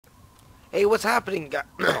Hey, what's happening, guy?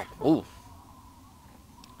 Ooh.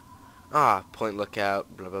 Ah, point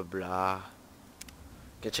lookout, blah, blah, blah.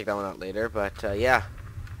 Gonna check that one out later, but, yeah.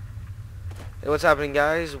 Hey, what's happening,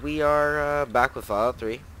 guys? We are, back with Fallout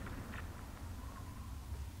 3.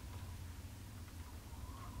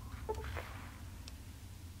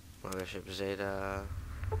 Mothership Zeta.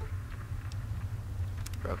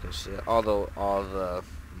 Broken Seal. All the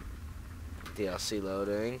DLC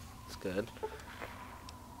loading. It's good.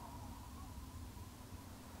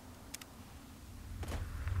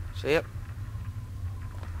 So, yep.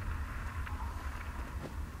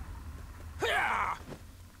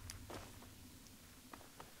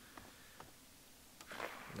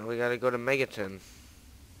 Now we gotta go to Megaton.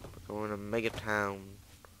 We're going to Megatown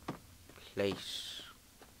place.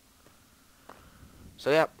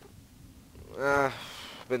 So, yep.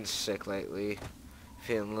 Been sick lately.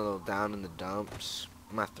 Feeling a little down in the dumps.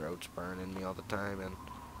 My throat's burning me all the time, and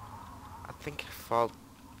I think I hope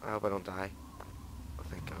I don't die. Oh,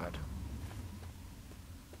 thank God.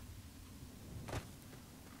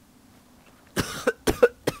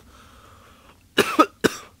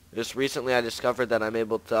 Just recently I discovered that I'm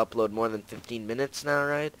able to upload more than 15 minutes now,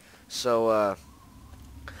 right? So,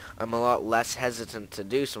 I'm a lot less hesitant to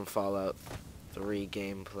do some Fallout 3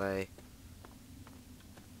 gameplay.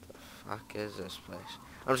 The fuck is this place?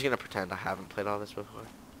 I'm just gonna pretend I haven't played all this before.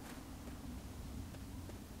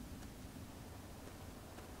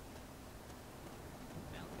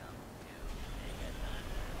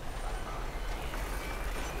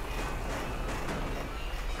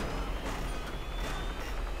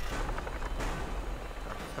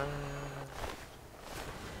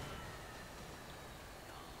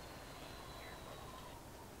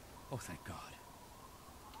 Oh, thank God.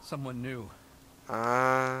 Someone new.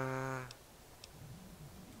 I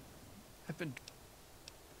I've been...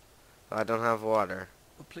 don't have water.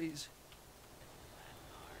 Oh, please.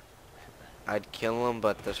 I'd kill him,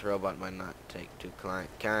 but this robot might not take too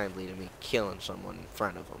kindly to me killing someone in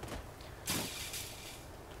front of him.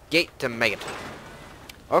 Gate to Megaton.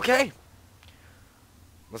 Okay.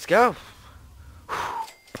 Let's go.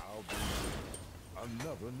 I'll be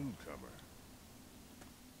another newcomer.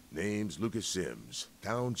 Name's Lucas Sims,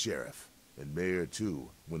 town sheriff, and mayor too.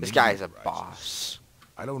 When This the guy's need a arises. boss.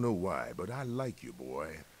 I don't know why, but I like you,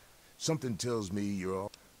 boy. Something tells me you're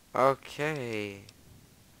all Okay.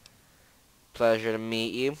 Pleasure to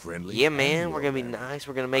meet you. friendly. Yeah, and man, we're gonna be well-mannered. nice.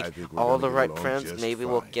 We're gonna I make think we're all gonna the get right along friends. just Maybe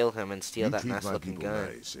we'll fine. kill him and steal You that treat nice my looking people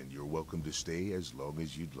gun. nice, and you're welcome to stay as long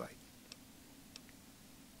as you'd like.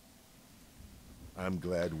 I'm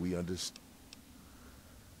glad we understand.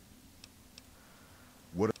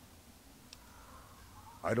 What?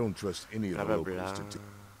 I don't trust any of Blah, the blah, locals blah. to.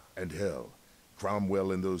 And hell,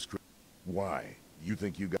 Cromwell and those. Why? You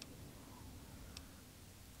think you got?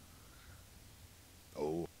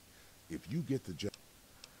 Oh, if you get the job.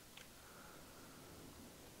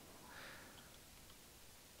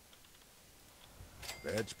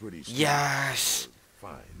 That's pretty stupid. Yes!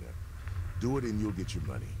 Fine. Do it and you'll get your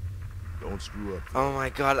money. Don't screw up. Oh my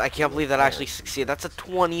God, I can't believe that actually succeeded. That's a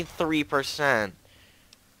 23%.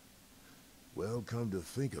 Well, come to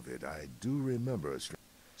think of it, I do remember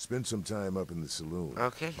spent some time up in the saloon.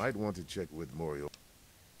 Okay. Might want to check with Moriel.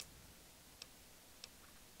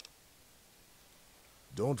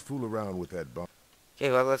 Don't fool around with that bomb.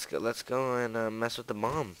 Okay, well, let's go and mess with the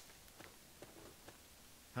bomb.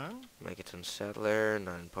 Huh? Megaton Settler,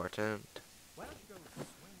 not important. Why don't you go swing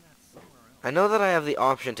that somewhere else? I know that I have the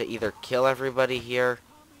option to either kill everybody here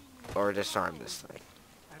or disarm this thing.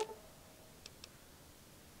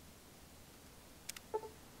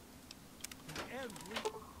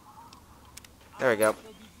 There we go.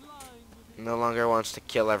 No longer wants to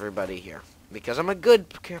kill everybody here. Because I'm a good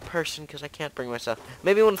person, because I can't bring myself...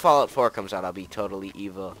 Maybe when Fallout 4 comes out, I'll be totally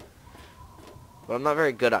evil. But I'm not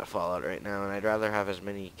very good at Fallout right now, and I'd rather have as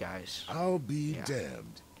many guys. I'll be Yeah.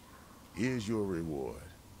 damned. Here's your reward.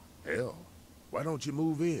 Hell, why don't you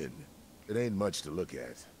move in? It ain't much to look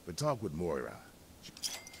at, but talk with Moira.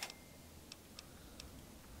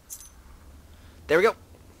 There we go.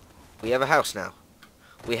 We have a house now.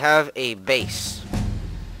 We have a base.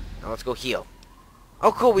 Now let's go heal.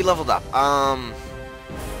 Oh, cool, we leveled up.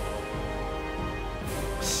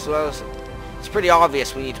 So it's pretty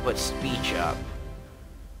obvious we need to put speech up.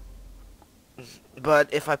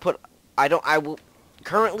 But if I put,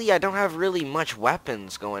 currently I don't have really much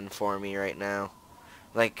weapons going for me right now.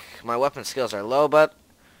 Like, my weapon skills are low, but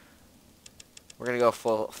we're gonna go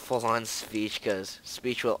full on speech, because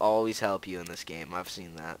speech will always help you in this game. I've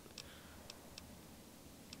seen that.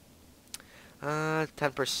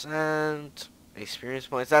 10% experience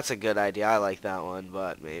points. That's a good idea. I like that one,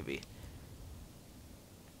 but maybe.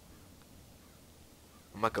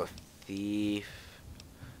 I'm gonna go thief.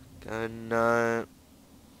 Gun nut.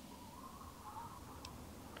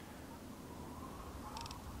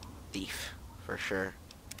 Thief, for sure.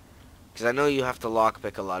 Because I know you have to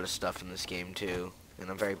lockpick a lot of stuff in this game, too. And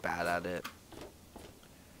I'm very bad at it.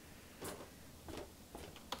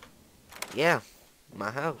 Yeah, my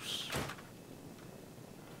house.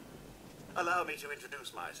 Allow me to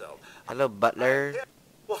introduce myself. Hello, butler.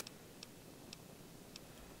 What?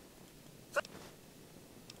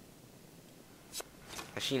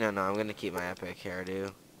 Actually, no, I'm gonna keep my epic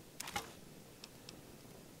hairdo.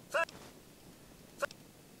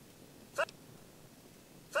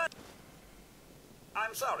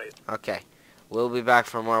 I'm sorry. Okay, we'll be back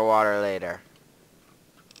for more water later.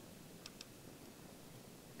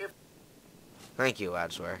 Thank you,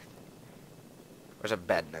 Wadsworth. Where's a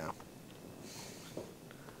bed now?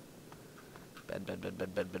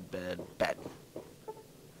 Bed.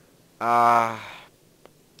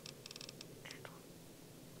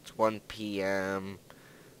 It's 1 p.m.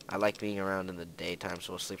 I like being around in the daytime,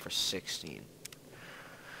 so we'll sleep for 16.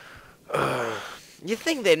 You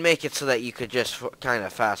think they'd make it so that you could just kind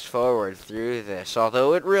of fast forward through this,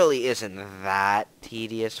 although it really isn't that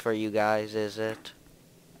tedious for you guys, is it?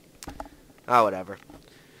 Oh, whatever.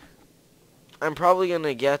 I'm probably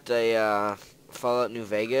gonna get a Fallout New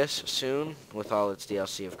Vegas soon, with all its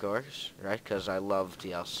DLC, of course, right? Because I love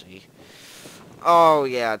DLC. Oh,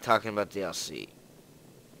 yeah, talking about DLC.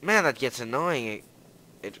 Man, that gets annoying.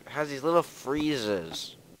 It has these little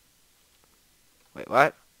freezes. Wait,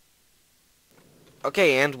 what?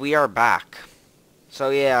 Okay, and we are back. So,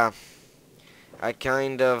 yeah. I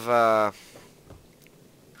kind of,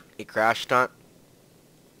 it crashed on...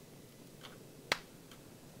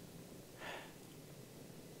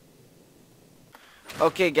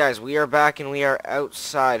 Okay, guys, we are back and we are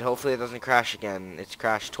outside. Hopefully it doesn't crash again. It's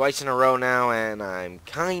crashed twice in a row now, and I'm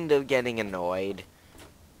kind of getting annoyed.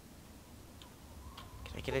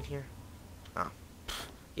 Can I get in here? Oh.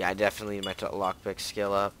 Yeah, I definitely need my lockpick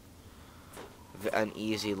skill up. An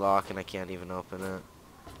easy lock, and I can't even open it.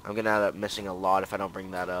 I'm gonna end up missing a lot if I don't bring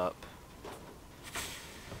that up.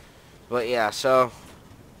 But yeah, so...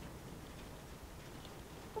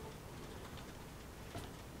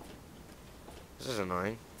 This is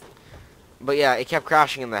annoying. But yeah, it kept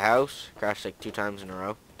crashing in the house. Crashed like 2 times in a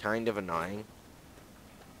row. Kind of annoying.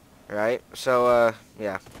 Right? So,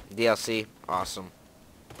 yeah. DLC. Awesome.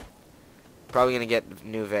 Probably gonna get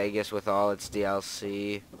New Vegas with all its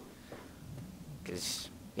DLC. Because,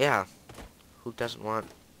 yeah. Who doesn't want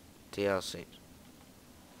DLC?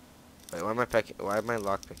 Wait, why am I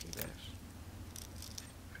lockpicking this?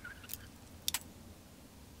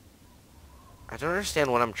 I don't understand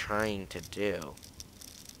what I'm trying to do.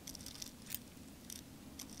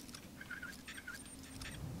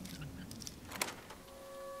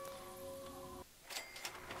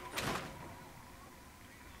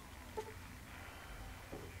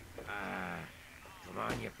 Come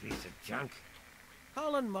on, you piece of junk.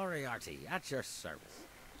 Colin Moriarty, at your service.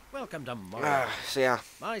 Welcome to Moriarty. So yeah.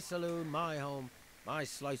 My saloon, my home, my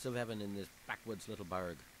slice of heaven in this backwoods little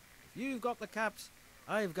burg. If you've got the caps,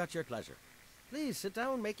 I've got your pleasure. Please sit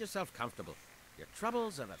down, make yourself comfortable. Your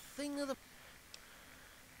troubles are a thing of the...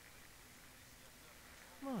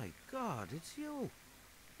 My God, it's you.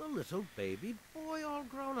 The little baby boy all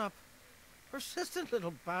grown up. Persistent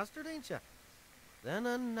little bastard, ain't you? Then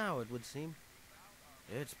and now, it would seem.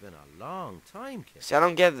 It's been a long time, kid. See, I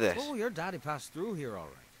don't get this. Oh, your daddy passed through here all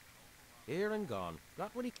right. Here and gone.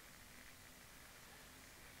 Got what he...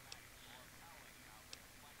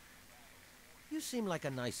 You seem like a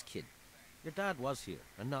nice kid. Your dad was here,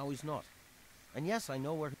 and now he's not. And yes, I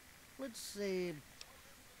know where... Let's say...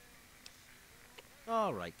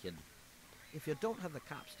 All right, kid. If you don't have the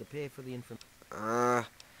caps to pay for the infant...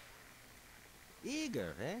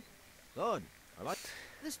 Eager, eh? Good. I like...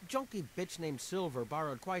 This junky bitch named Silver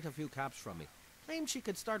borrowed quite a few caps from me. Claimed she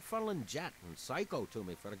could start funneling Jet and Psycho to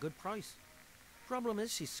me for a good price. Problem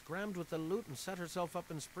is, she scrammed with the loot and set herself up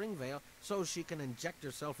in Springvale so she can inject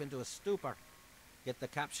herself into a stupor. Get the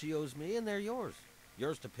caps she owes me and they're yours.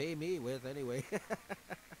 Yours to pay me with, anyway.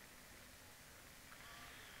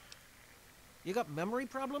 You got memory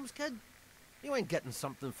problems, kid? You ain't getting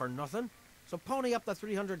something for nothing. So pony up the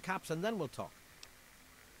 300 caps and then we'll talk.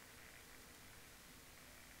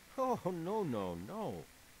 Oh, no.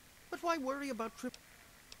 But why worry about trip...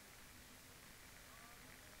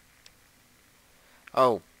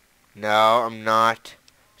 Oh, no, I'm not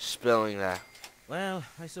spilling that. Well,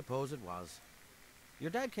 I suppose it was.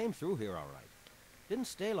 Your dad came through here all right. Didn't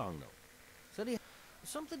stay long, though. Said he...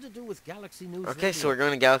 Something to do with Galaxy News Okay, so Radio. we're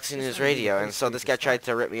going to Galaxy This News might be the Radio, and place so where you this should guy tried start.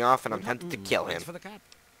 to rip me off, and I'm Good tempted to hunting. kill Thanks him. for the cap.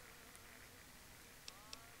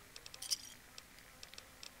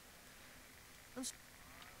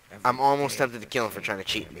 I'm almost tempted to kill him for trying to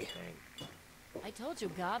cheat me. I told you,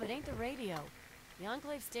 Gob, it ain't the radio. The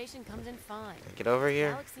Enclave station comes in fine. Get over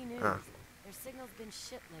here. Galaxy News. Oh. Their signal's been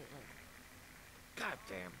shit lately.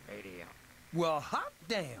 Goddamn radio. Well, hot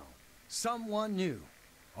damn. Someone new.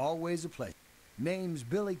 Always a pleasure. Name's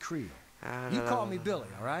Billy Creel. You call me Billy,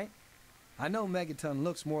 all right? I know Megaton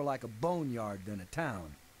looks more like a boneyard than a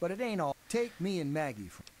town, but it ain't all. Take me and Maggie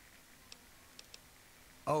from...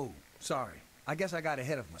 Oh, sorry. I guess I got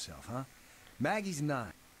ahead of myself, huh? Maggie's 9.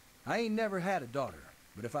 I ain't never had a daughter,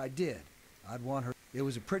 but if I did, I'd want her. It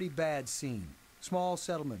was a pretty bad scene. Small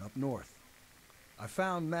settlement up north. I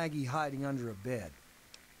found Maggie hiding under a bed.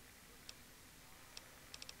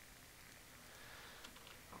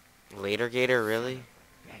 Later, Gator, really?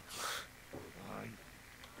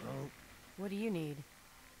 What do you need?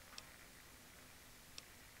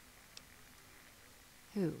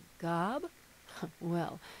 Who, Gob?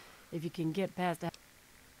 Well, if you can get past that...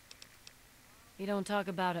 He don't talk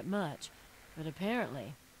about it much, but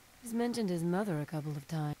apparently he's mentioned his mother a couple of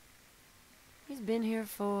times. He's been here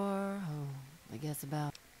for, I guess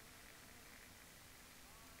about...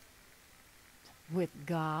 With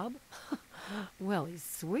Gob? Well, he's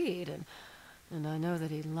sweet, and I know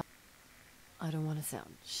that he I don't want to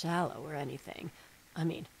sound shallow or anything. I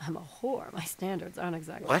mean, I'm a whore. My standards aren't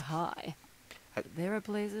exactly What? high. But there are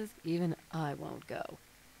places even I won't go.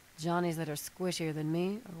 Johnnies that are squishier than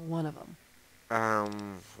me are one of them.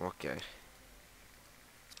 Okay.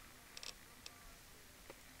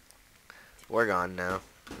 We're gone now.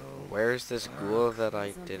 Where's this ghoul that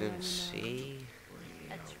I didn't see?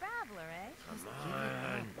 A traveler, eh? Just give it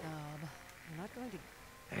up, Gob. We're not going to...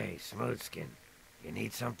 Hey, Smoothskin, you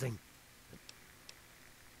need something?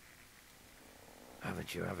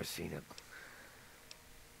 Haven't you ever seen it?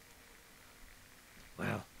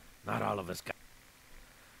 Well, not all of us got...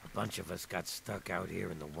 A bunch of us got stuck out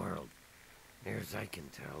here in the world. Near as I can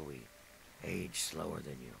tell, we age slower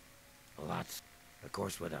than you. A lot. Of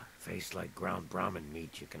course, with a face like ground Brahmin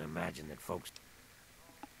meat, you can imagine that folks...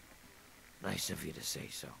 Nice of you to say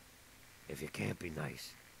so. If you can't be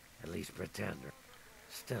nice, at least pretend.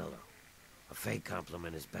 Still, though, a fake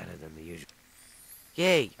compliment is better than the usual.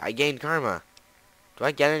 Yay! I gained karma. Do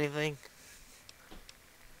I get anything?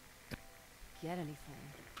 Get anything.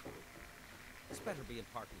 This better be in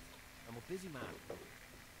parking. I'm a busy man.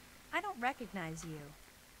 I don't recognize you.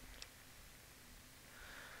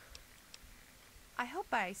 I hope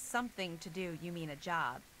by something to do you mean a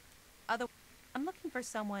job. I'm looking for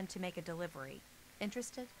someone to make a delivery.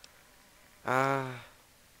 Interested?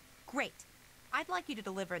 Great. I'd like you to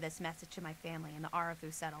deliver this message to my family in the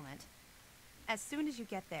Arathu settlement. As soon as you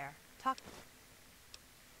get there, talk...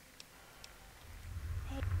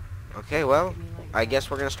 Okay, well, I guess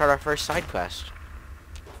we're gonna start our first side quest.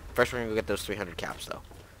 First, we're gonna go get those 300 caps, though.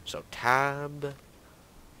 So, tab...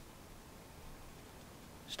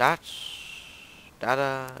 Stats...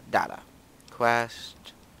 Data...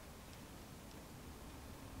 Quest...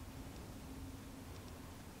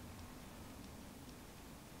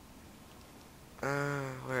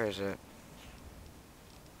 Where is it?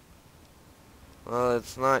 Well,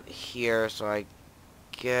 it's not here, so I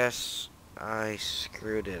guess I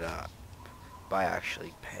screwed it up by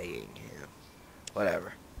actually paying him.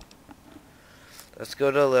 Whatever. Let's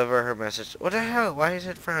go deliver her message. What the hell? Why is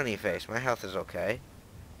it frowny face? My health is okay.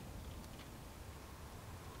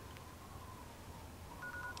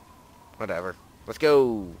 Whatever. Let's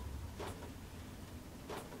go.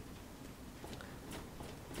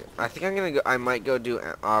 I think I'm gonna go. I might go do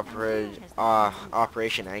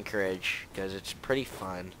Operation Anchorage because it's pretty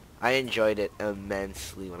fun. I enjoyed it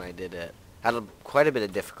immensely when I did it. Had quite a bit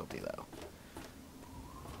of difficulty though,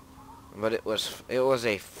 but it was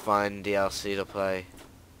a fun DLC to play.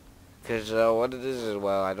 Cause what it is,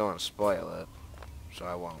 well, I don't want to spoil it, so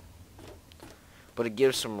I won't. But it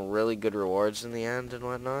gives some really good rewards in the end and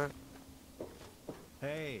whatnot.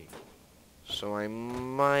 Hey. So I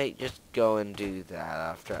might just go and do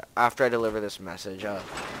that after I deliver this message. I'll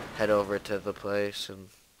head over to the place and...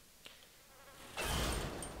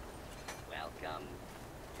 Welcome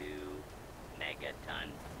to Megaton.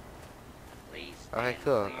 Please Okay, stand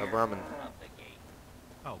cool. clear A Brahmin. of the gate.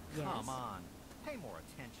 Oh, Yes. come on. Pay more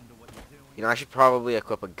attention to what you're doing. You know, I should probably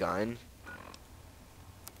equip a gun.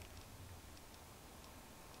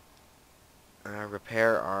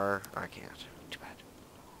 Repair our... I can't. Too bad.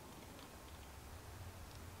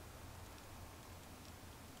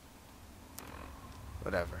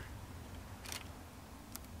 Whatever.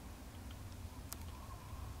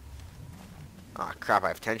 Aw, crap, I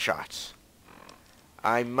have 10 shots.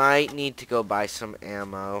 I might need to go buy some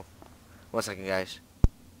ammo. 1 second, guys.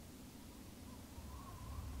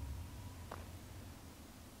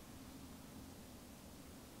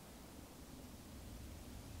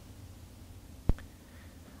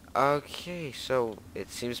 Okay, so it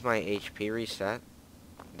seems my HP reset.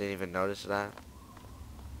 Didn't even notice that.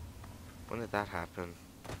 When did that happen?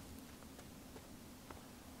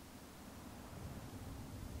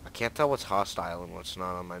 I can't tell what's hostile and what's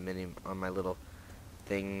not on my little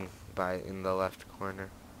thing in the left corner.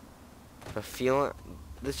 But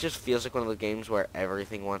this just feels like one of the games where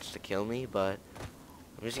everything wants to kill me, but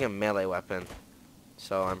I'm using a melee weapon,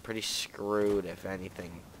 so I'm pretty screwed if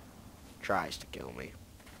anything tries to kill me.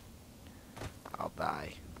 I'll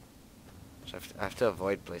die. So I have to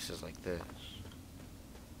avoid places like this.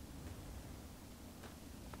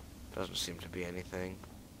 Doesn't seem to be anything.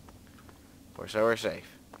 So we're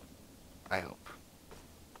safe. I hope.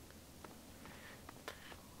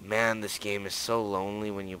 Man, this game is so lonely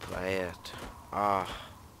when you play it.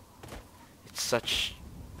 It's such...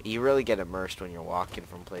 You really get immersed when you're walking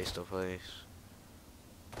from place to place.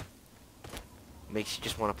 Makes you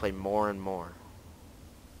just want to play more and more.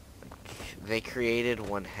 They created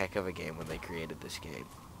one heck of a game when they created this game.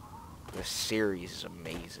 The series is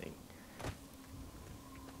amazing.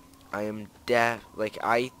 I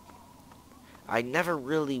never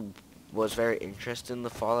really was very interested in the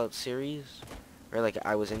Fallout series. Or like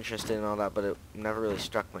I was interested in all that, but it never really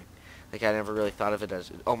struck me. Like I never really thought of it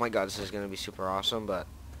as, oh my god, this is gonna be super awesome. But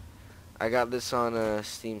I got this on a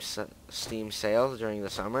Steam sale during the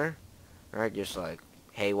summer. Right, just like,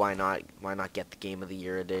 hey, why not get the Game of the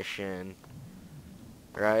Year edition?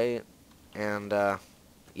 Right, and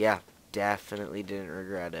yeah, definitely didn't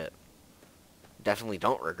regret it. Definitely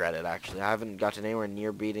don't regret it. Actually, I haven't gotten anywhere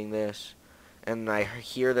near beating this, and I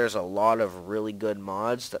hear there's a lot of really good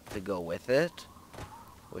mods to go with it,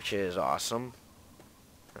 which is awesome.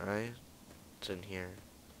 Right? What's in here?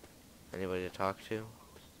 Anybody to talk to?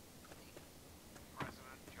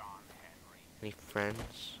 Any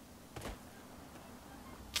friends?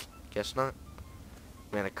 Guess not.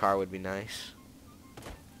 Man, a car would be nice.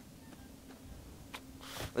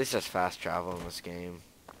 At least there's fast travel in this game.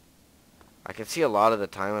 I can see a lot of the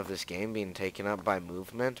time of this game being taken up by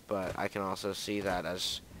movement, but I can also see that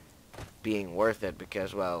as being worth it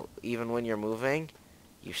because, well, even when you're moving,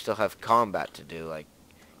 you still have combat to do. Like,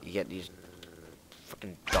 you get these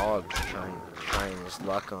fucking dogs trying his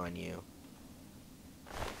luck on you.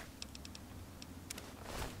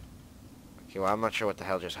 Okay, well, I'm not sure what the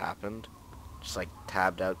hell just happened. Just, like,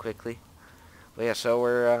 tabbed out quickly. But yeah, so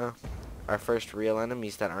we're, our first real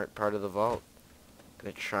enemies that aren't part of the vault.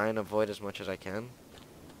 Gonna try and avoid as much as I can.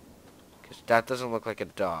 Because that doesn't look like a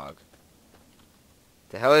dog.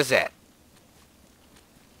 The hell is it?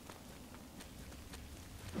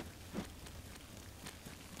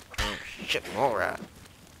 Oh, shit, mole rat.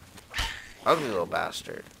 Ugly little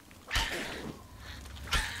bastard.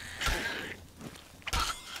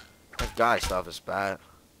 That guy still have his bat.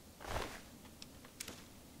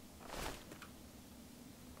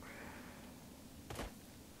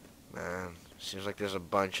 Man, seems like there's a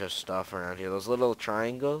bunch of stuff around here. Those little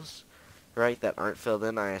triangles, right, that aren't filled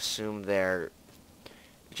in, I assume they're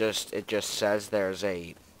it just says there's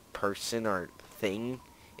a person or thing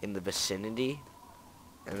in the vicinity.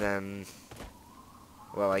 And then,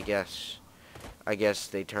 well, I guess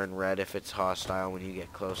they turn red if it's hostile when you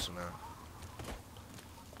get close enough.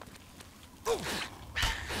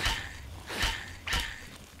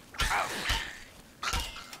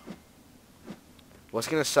 What's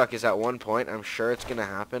gonna suck is at one point, I'm sure it's gonna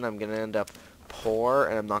happen, I'm gonna end up poor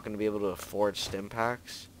and I'm not gonna be able to afford stim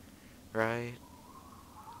packs, right?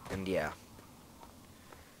 And yeah.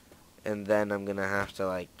 And then I'm gonna have to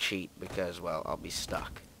like cheat because, well, I'll be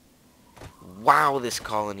stuck. Wow, this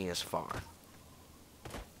colony is far.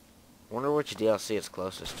 Wonder which DLC it's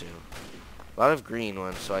closest to. A lot of green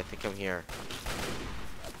ones, so I think I'm here.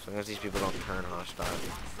 As long as these people don't turn hostile.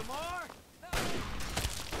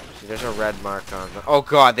 See, there's a red mark on the... Oh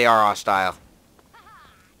god, they are hostile.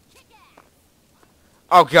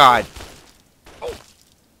 Oh god.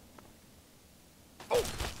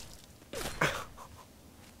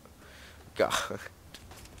 God.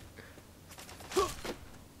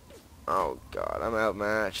 Oh god, I'm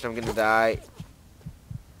outmatched. I'm gonna die.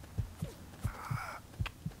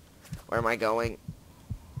 Where am I going?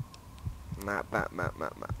 Map.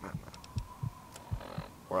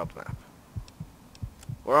 World map.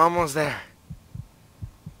 We're almost there.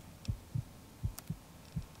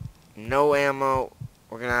 No ammo.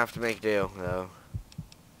 We're gonna have to make do, though.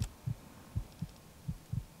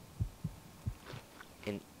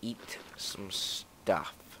 and eat some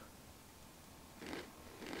stuff.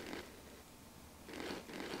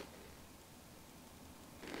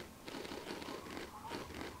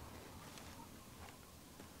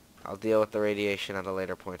 I'll deal with the radiation at a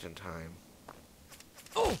later point in time.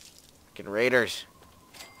 Oh! Fucking raiders.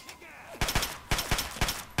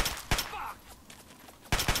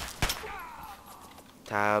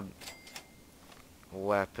 Tab.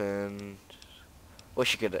 Weapon.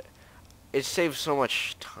 Wish you could... It saves so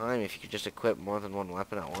much time if you could just equip more than one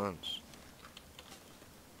weapon at once.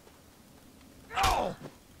 Oh!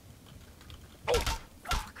 Oh!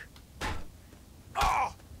 Fuck!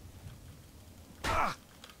 Oh! Ah!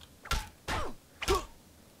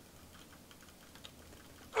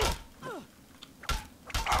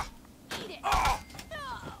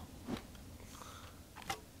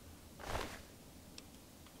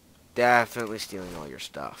 Definitely stealing all your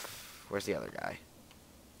stuff. Where's the other guy?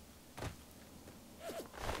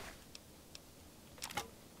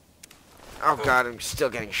 Oh god, I'm still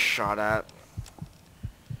getting shot at.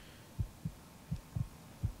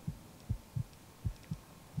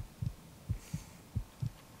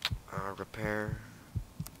 Repair.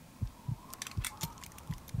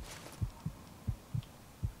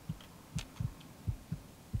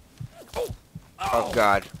 Oh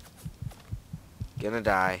god. Gonna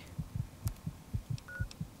die.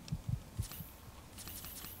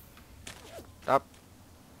 Stop.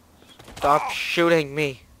 Stop shooting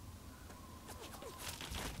me.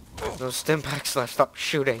 There's no stim packs left. Stop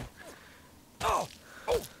shooting.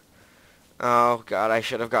 Oh god, I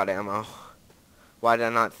should have got ammo. Why did I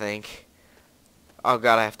not think? Oh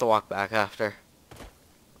god, I have to walk back after.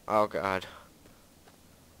 Oh god.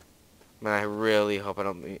 Man, I really hope I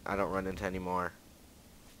don't run into any more.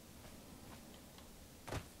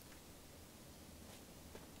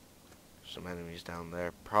 Some enemies down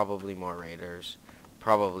there. Probably more raiders.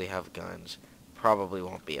 Probably have guns. Probably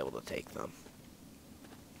won't be able to take them.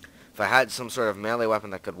 If I had some sort of melee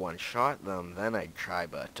weapon that could one-shot them, then I'd try,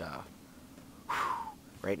 but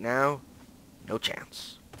right now, no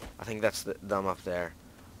chance. I think that's them up there.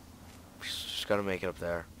 Just gotta make it up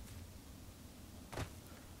there.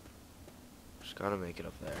 Just gotta make it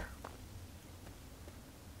up there.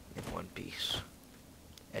 In one piece.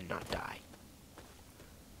 And not die.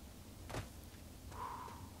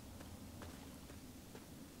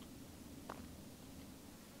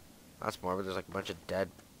 That's more, but there's like a bunch of dead.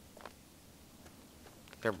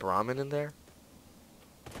 There Brahmin in there?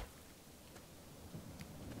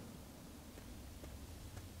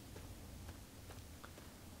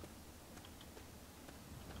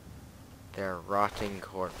 They're rotting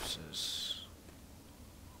corpses.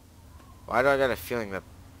 Why do I got a feeling that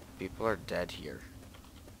people are dead here?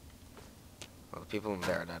 Well, the people in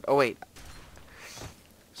there are dead. Oh, wait.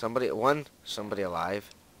 Somebody alive.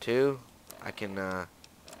 2, I can,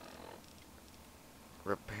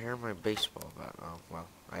 repair my baseball bat. Oh, well,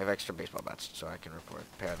 I have extra baseball bats, so I can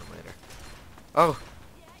repair them later. Oh,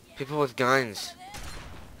 people with guns.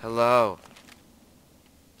 Hello.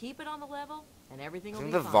 Keep it on the level, and everything I will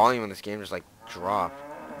think be the fine. volume in this game just, like, dropped.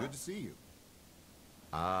 Good to see you.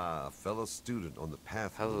 Ah, a fellow student on the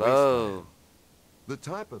path of the Hello. wasteland. The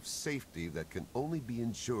type of safety that can only be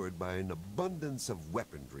ensured by an abundance of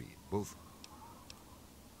weaponry, both...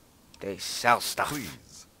 They sell stuff.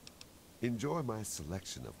 Please, enjoy my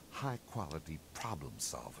selection of high-quality problem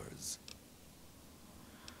solvers.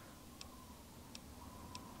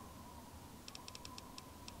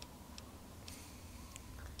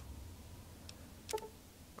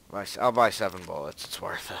 I'll buy 7 bullets. It's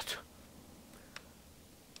worth it.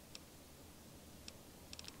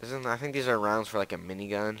 I think these are rounds for like a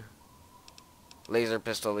minigun. Laser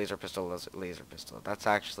pistol, laser pistol, laser pistol. That's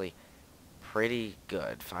actually pretty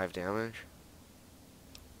good. 5 damage.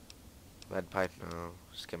 Lead pipe, no.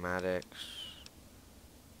 Schematics.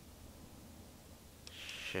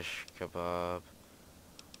 Shish kebab.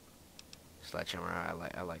 Sledgehammer,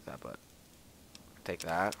 I like that, but take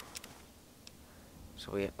that.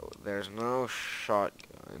 So there's no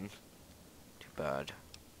shotgun. Too bad.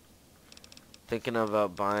 Thinking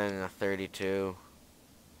about buying a 32.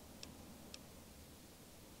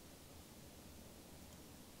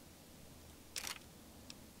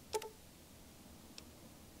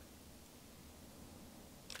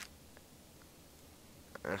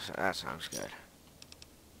 That sounds good.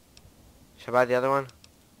 Should I buy the other one?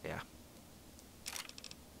 Yeah.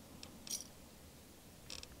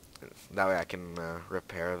 That way I can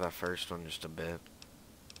repair the first one just a bit.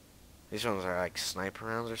 These ones are like sniper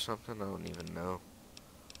rounds or something? I don't even know.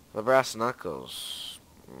 The brass knuckles,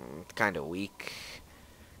 kind of weak.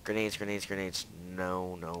 Grenades, grenades, grenades.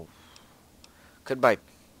 No, no. Could buy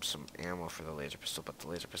some ammo for the laser pistol, but the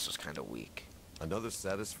laser pistol's kind of weak. Another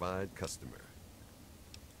satisfied customer.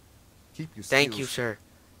 Keep your Thank you, skills- sir.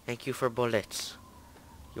 Thank you for bullets.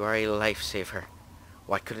 You are a lifesaver.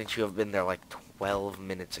 Why couldn't you have been there like 12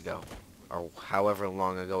 minutes ago? Or however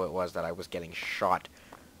long ago it was that I was getting shot.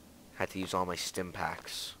 Had to use all my stim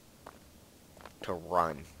packs to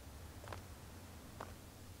run.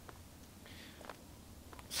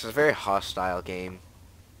 This is a very hostile game.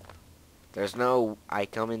 There's no I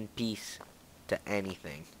come in peace to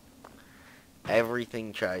anything.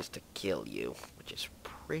 Everything tries to kill you, which is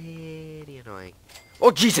pretty annoying.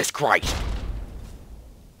 Oh, Jesus Christ!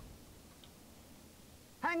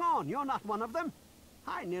 Hang on, you're not one of them.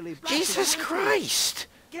 I nearly blasted Jesus away. Christ!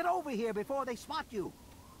 Get over here before they spot you.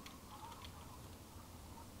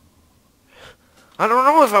 I don't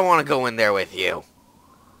know if I want to go in there with you.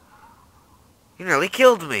 You nearly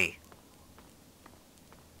killed me.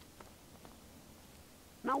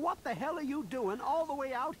 Now what the hell are you doing all the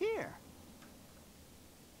way out here?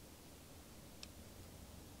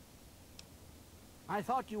 I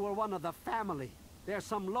thought you were one of the family. There's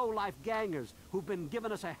some low-life gangers who've been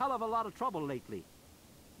giving us a hell of a lot of trouble lately.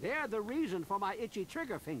 They're the reason for my itchy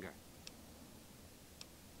trigger finger.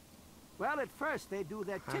 Well, at first they do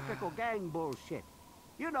their typical gang bullshit.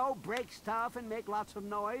 You know, break stuff and make lots of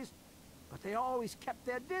noise. But they always kept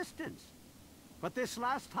their distance. But this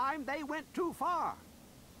last time, they went too far.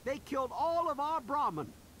 They killed all of our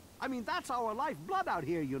Brahmin. I mean, that's our lifeblood out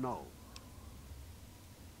here, you know.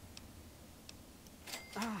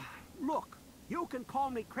 Look, you can call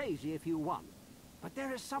me crazy if you want. But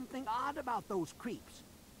there is something odd about those creeps.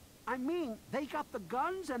 I mean, they got the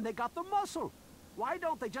guns and they got the muscle. Why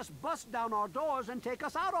don't they just bust down our doors and take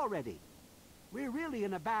us out already? We're really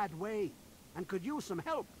in a bad way and could use some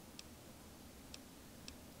help.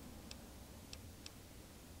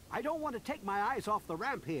 I don't want to take my eyes off the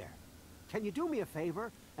ramp here. Can you do me a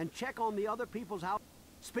favor and check on the other people's house?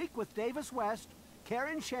 Speak with Davis West,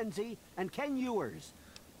 Karen Shenzi, and Ken Ewers.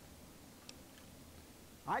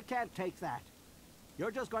 I can't take that.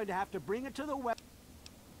 You're just going to have to bring it to the web.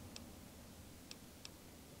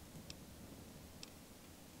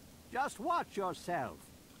 Just watch yourself.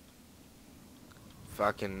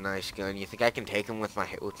 Fucking nice gun. You think I can take him with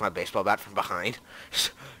my baseball bat from behind?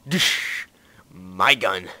 My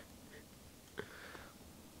gun.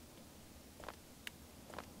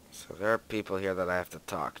 So there are people here that I have to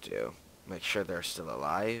talk to. Make sure they're still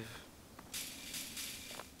alive.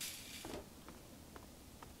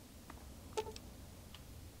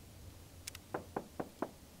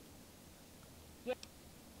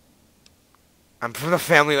 I'm from the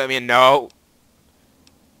family, let me know.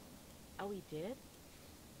 Oh, he did?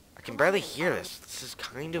 I can barely hear this. This is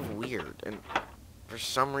kind of weird. And for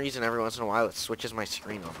some reason, every once in a while, it switches my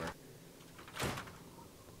screen over.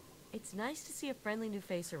 It's nice to see a friendly new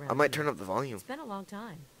face around. I might here. turn up the volume. It's been a long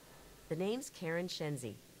time. The name's Karen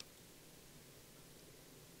Shenzi.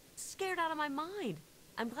 Scared out of my mind.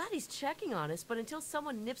 I'm glad he's checking on us, but until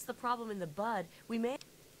someone nips the problem in the bud, we may...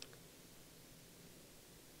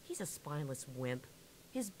 He's a spineless wimp.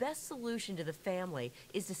 His best solution to the family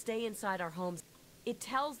is to stay inside our homes. It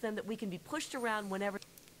tells them that we can be pushed around whenever...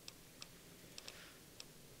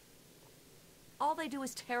 All they do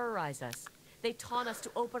is terrorize us. They taunt us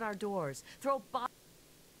to open our doors, throw bombs.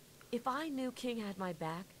 If I knew King had my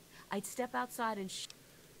back, I'd step outside and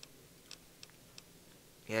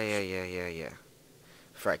Yeah.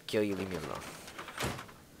 Before I kill you, leave me alone.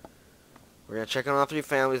 We're gonna check on all three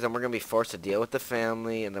families, then we're gonna be forced to deal with the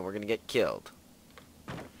family, and then we're gonna get killed.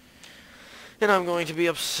 And I'm going to be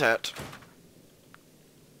upset.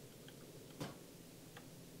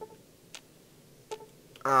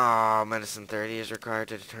 Ah, medicine 30 is required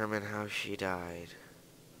to determine how she died.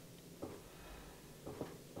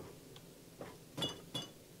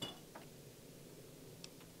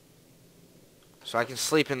 So I can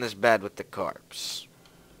sleep in this bed with the corpse.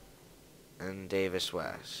 And Davis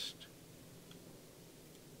West.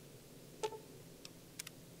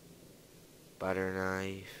 Butter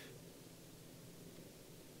knife.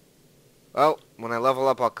 Well, when I level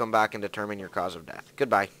up, I'll come back and determine your cause of death.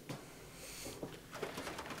 Goodbye.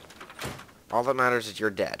 All that matters is you're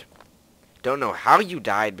dead. Don't know how you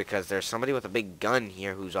died because there's somebody with a big gun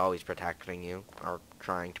here who's always protecting you, or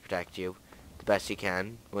trying to protect you the best he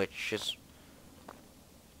can, which is...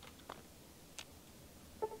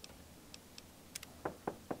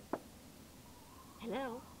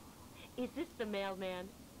 Hello? Is this the mailman?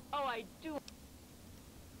 Oh, I do.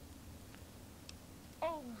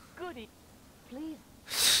 Oh, goody. Please.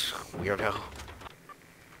 Weirdo.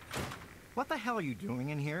 What the hell are you doing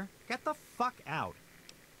in here? Get the fuck out.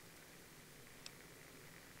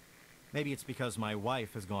 Maybe it's because my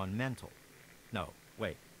wife has gone mental. No,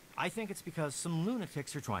 wait. I think it's because some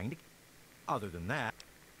lunatics are trying to... Other than that...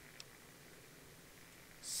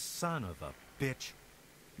 Son of a bitch.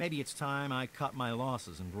 Maybe it's time I cut my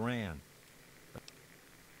losses and ran.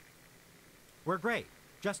 We're great.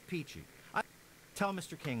 Just peachy. I tell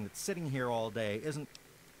Mr. King that sitting here all day isn't...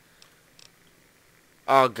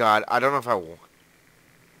 Oh, God. I don't know if I want...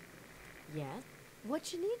 Yes?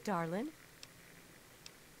 What you need, darling?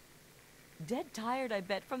 Dead tired, I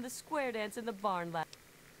bet, from the square dance in the barn last...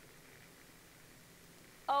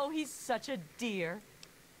 Oh, he's such a dear.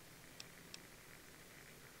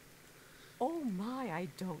 Oh my, I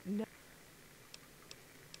don't know.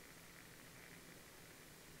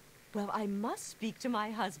 Well, I must speak to my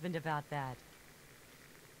husband about that.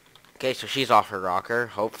 Okay, so she's off her rocker.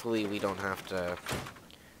 Hopefully we don't have to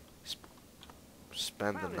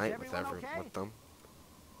spend the night with them.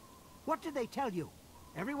 What did they tell you?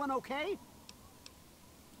 Everyone okay?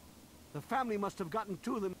 The family must have gotten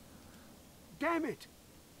to them. Damn it!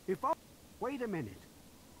 Wait a minute.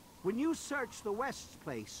 When you searched the West's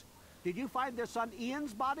place, did you find their son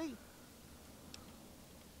Ian's body?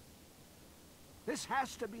 This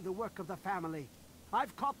has to be the work of the family.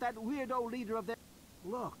 I've caught that weirdo leader of their...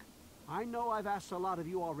 Look, I know I've asked a lot of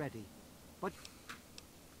you already, but...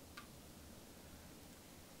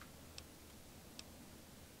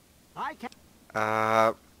 I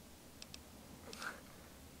can't...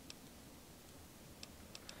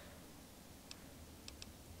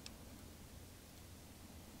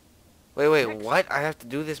 Wait, what? I have to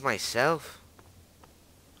do this myself?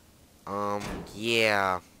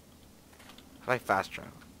 Yeah. How do I fast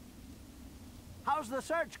travel? How's the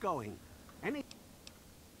search going?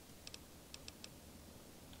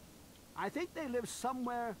 I think they live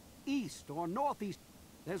somewhere east or northeast.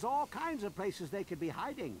 There's all kinds of places they could be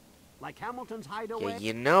hiding. Like Hamilton's hideaway. Yeah,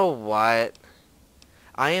 you know what?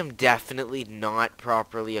 I am definitely not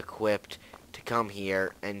properly equipped to come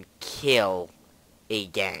here and kill a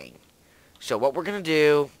gang. So what we're going to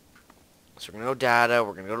do is we're going to go data,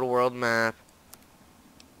 we're going to go to world map.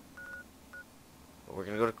 We're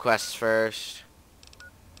going to go to quests first.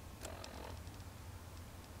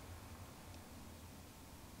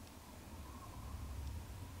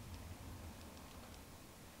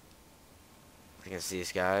 I can see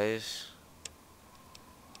these guys.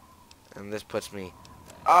 And this puts me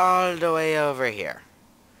all the way over here.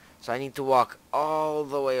 So I need to walk all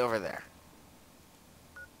the way over there.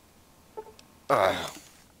 Ugh.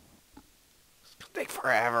 It's gonna take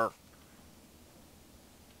forever.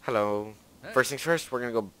 Hello. Hey. First things first, we're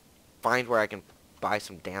gonna go find where I can buy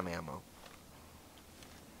some damn ammo.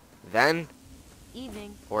 Then,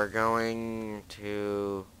 evening. We're going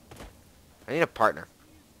to... I need a partner.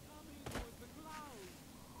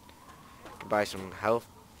 Buy some health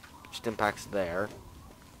stim packs there.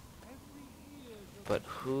 But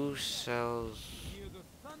who sells...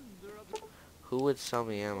 Who would sell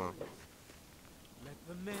me ammo? Let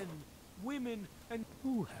the men, women, and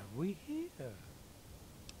who have we here?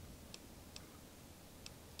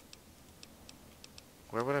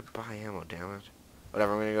 Where would I buy ammo, damn it?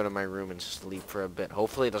 Whatever, I'm gonna go to my room and sleep for a bit.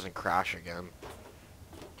 Hopefully it doesn't crash again.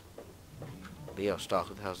 Leo, stop.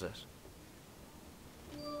 Who the hell's this?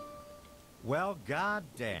 Well,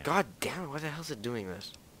 goddamn. God damn it, why the hell's it doing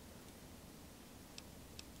this?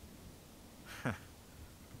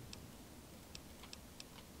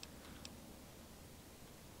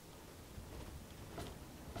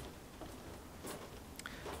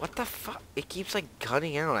 What the fuck? It keeps like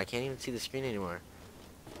cutting out. I can't even see the screen anymore.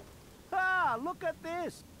 Ah, look at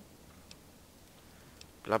this.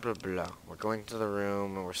 Blah, blah, blah. We're going to the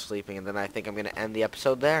room and we're sleeping, and then I think I'm going to end the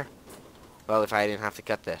episode there. Well, if I didn't have to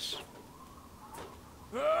cut this.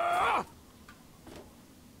 Well,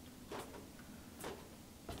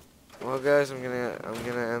 guys, I'm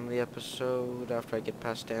gonna end the episode after I get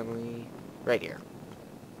past Stanley right here.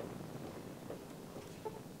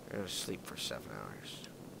 I'm gonna sleep for 7 hours.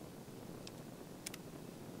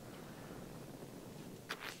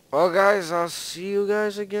 Well, guys, I'll see you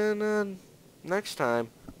guys again next time.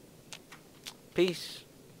 Peace.